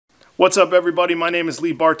What's up everybody, my name is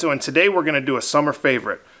Lee Bartow and today we're going to do a summer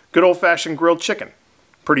favorite, good old-fashioned grilled chicken.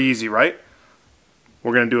 Pretty easy, right?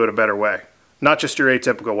 We're going to do it a better way. Not just your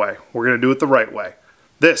atypical way, we're going to do it the right way.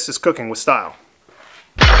 This is Cooking with Style.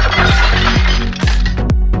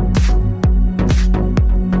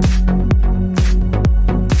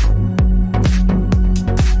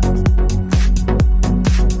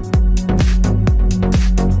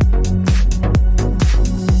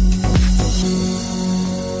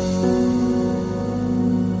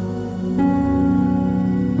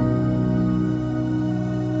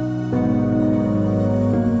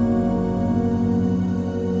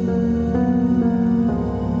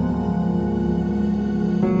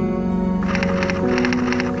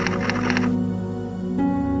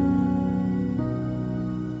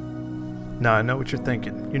 Now I know what you're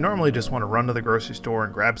thinking. You normally just want to run to the grocery store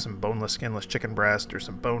and grab some boneless, skinless chicken breast or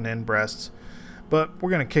some bone-in breasts, but we're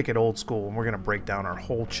going to kick it old school and we're going to break down our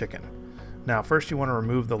whole chicken. Now first you want to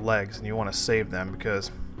remove the legs and you want to save them because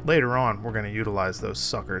later on we're going to utilize those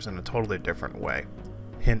suckers in a totally different way.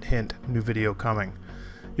 Hint hint, new video coming.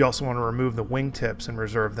 You also want to remove the wing tips and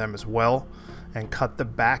reserve them as well and cut the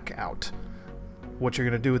back out. What you're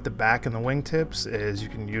going to do with the back and the wingtips is you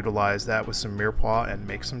can utilize that with some mirepoix and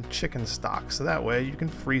make some chicken stock, so that way you can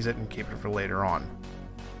freeze it and keep it for later on.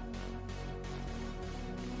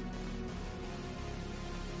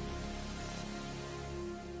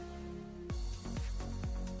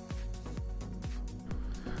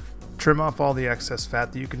 Trim off all the excess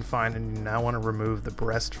fat that you can find, and you now want to remove the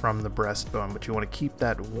breast from the breastbone, but you want to keep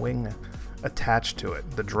that wing attached to it,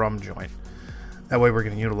 the drum joint. That way we're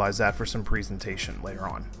going to utilize that for some presentation later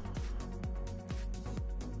on.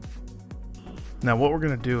 Now what we're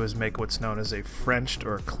going to do is make what's known as a Frenched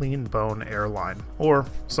or clean bone airline, or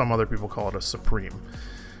some other people call it a supreme.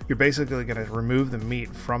 You're basically going to remove the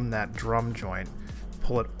meat from that drum joint,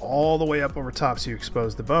 pull it all the way up over top so you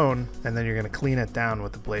expose the bone, and then you're going to clean it down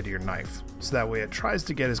with the blade of your knife. So that way it tries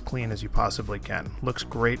to get as clean as you possibly can. Looks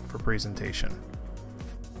great for presentation.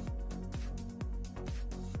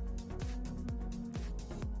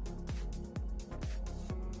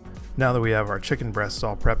 Now that we have our chicken breasts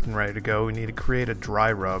all prepped and ready to go, we need to create a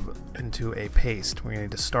dry rub into a paste. We need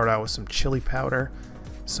to start out with some chili powder,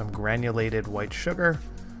 some granulated white sugar,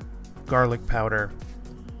 garlic powder,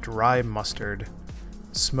 dry mustard,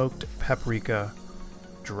 smoked paprika,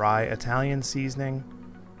 dry Italian seasoning,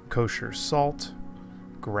 kosher salt,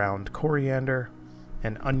 ground coriander,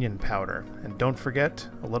 and onion powder. And don't forget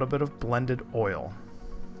a little bit of blended oil.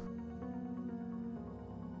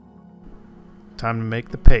 Time to make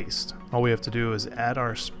the paste. All we have to do is add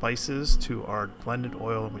our spices to our blended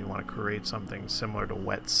oil, and we want to create something similar to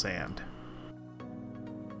wet sand.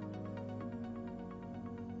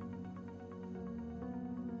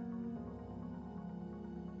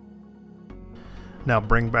 Now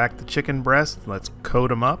bring back the chicken breast. Let's coat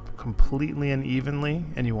them up completely and evenly,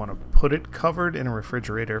 and you want to put it covered in a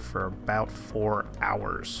refrigerator for about 4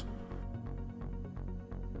 hours.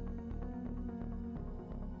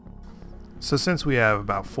 So since we have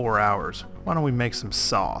about 4 hours, why don't we make some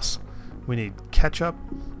sauce? We need ketchup,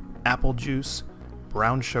 apple juice,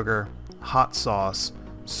 brown sugar, hot sauce,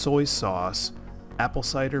 soy sauce, apple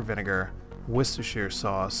cider vinegar, Worcestershire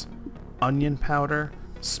sauce, onion powder,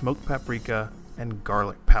 smoked paprika, and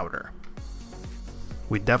garlic powder.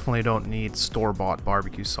 We definitely don't need store-bought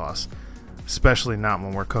barbecue sauce, especially not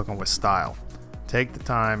when we're cooking with style. Take the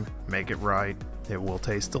time, make it right, it will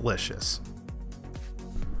taste delicious.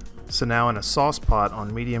 So now in a sauce pot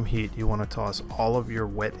on medium heat, you want to toss all of your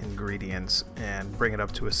wet ingredients and bring it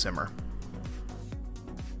up to a simmer.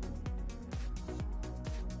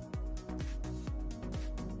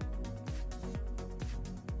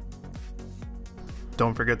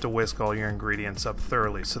 Don't forget to whisk all your ingredients up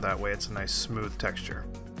thoroughly so that way it's a nice smooth texture.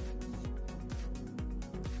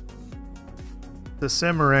 The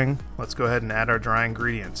simmering, let's go ahead and add our dry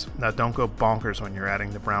ingredients. Now don't go bonkers when you're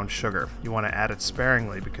adding the brown sugar. You want to add it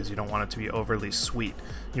sparingly because you don't want it to be overly sweet.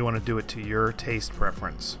 You want to do it to your taste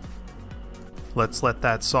preference. Let's let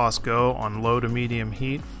that sauce go on low to medium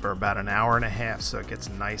heat for about 1.5 hours so it gets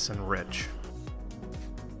nice and rich.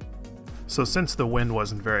 So since the wind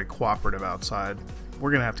wasn't very cooperative outside,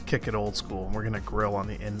 we're going to have to kick it old school, and we're going to grill on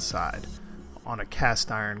the inside on a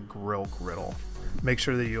cast iron griddle. Make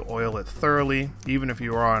sure that you oil it thoroughly. Even if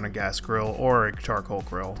you are on a gas grill or a charcoal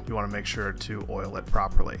grill, you want to make sure to oil it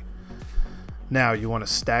properly. Now you want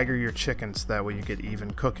to stagger your chickens so that way you get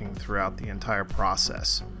even cooking throughout the entire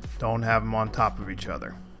process. Don't have them on top of each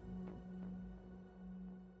other.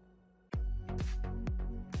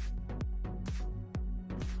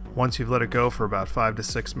 Once you've let it go for about 5 to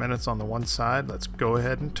 6 minutes on the one side, let's go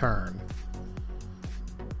ahead and turn.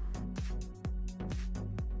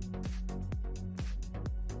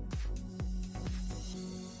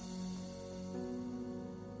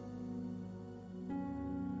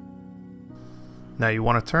 Now you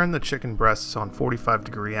want to turn the chicken breasts on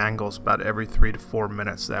 45-degree angles about every 3 to 4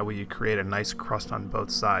 minutes. That way you create a nice crust on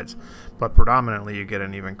both sides, but predominantly you get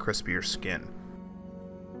an even crispier skin.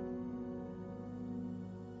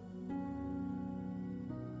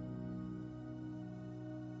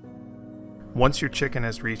 Once your chicken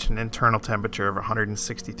has reached an internal temperature of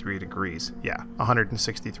 163 degrees, yeah,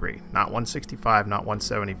 163, not 165, not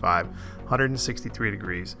 175, 163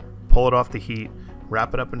 degrees, pull it off the heat,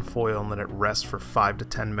 wrap it up in foil and let it rest for 5 to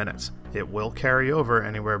 10 minutes. It will carry over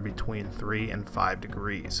anywhere between 3 and 5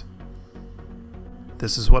 degrees.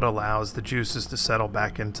 This is what allows the juices to settle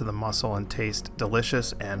back into the muscle and taste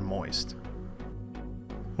delicious and moist.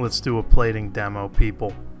 Let's do a plating demo,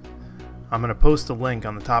 people. I'm going to post a link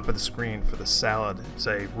on the top of the screen for the salad. It's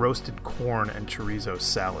a roasted corn and chorizo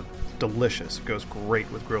salad. Delicious. It goes great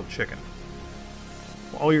with grilled chicken.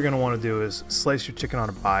 All you're going to want to do is slice your chicken on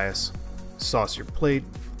a bias, sauce your plate,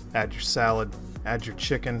 add your salad, add your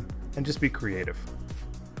chicken, and just be creative.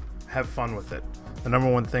 Have fun with it. The number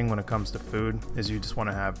one thing when it comes to food is you just want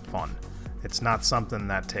to have fun. It's not something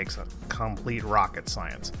that takes a complete rocket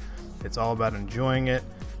science. It's all about enjoying it,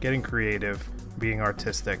 getting creative, being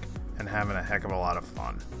artistic, and having a heck of a lot of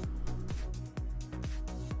fun.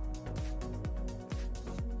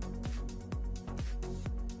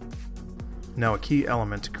 Now, a key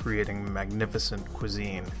element to creating magnificent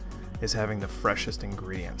cuisine is having the freshest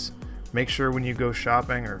ingredients. Make sure when you go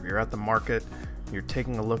shopping or if you're at the market, you're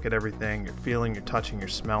taking a look at everything, you're feeling, you're touching, you're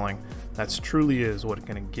smelling. That truly is what's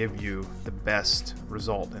going to give you the best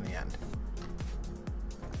result in the end.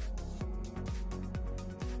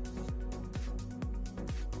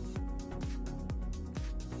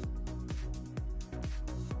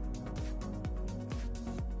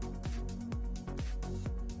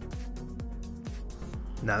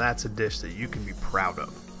 Now that's a dish that you can be proud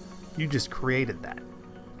of. You just created that.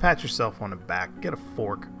 Pat yourself on the back, get a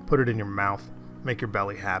fork, put it in your mouth, make your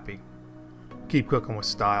belly happy. Keep cooking with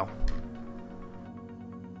style.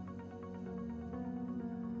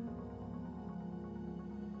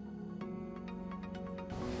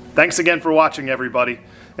 Thanks again for watching, everybody.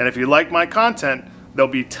 And if you like my content,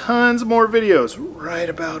 there'll be tons more videos right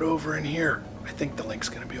about over in here. I think the link's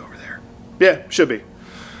gonna be over there. Yeah, should be.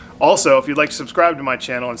 Also, if you'd like to subscribe to my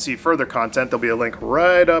channel and see further content, there'll be a link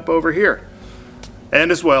right up over here.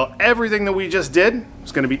 And as well, everything that we just did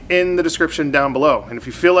is going to be in the description down below. And if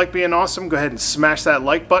you feel like being awesome, go ahead and smash that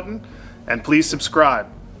like button, and please subscribe.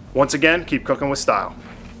 Once again, keep cooking with style.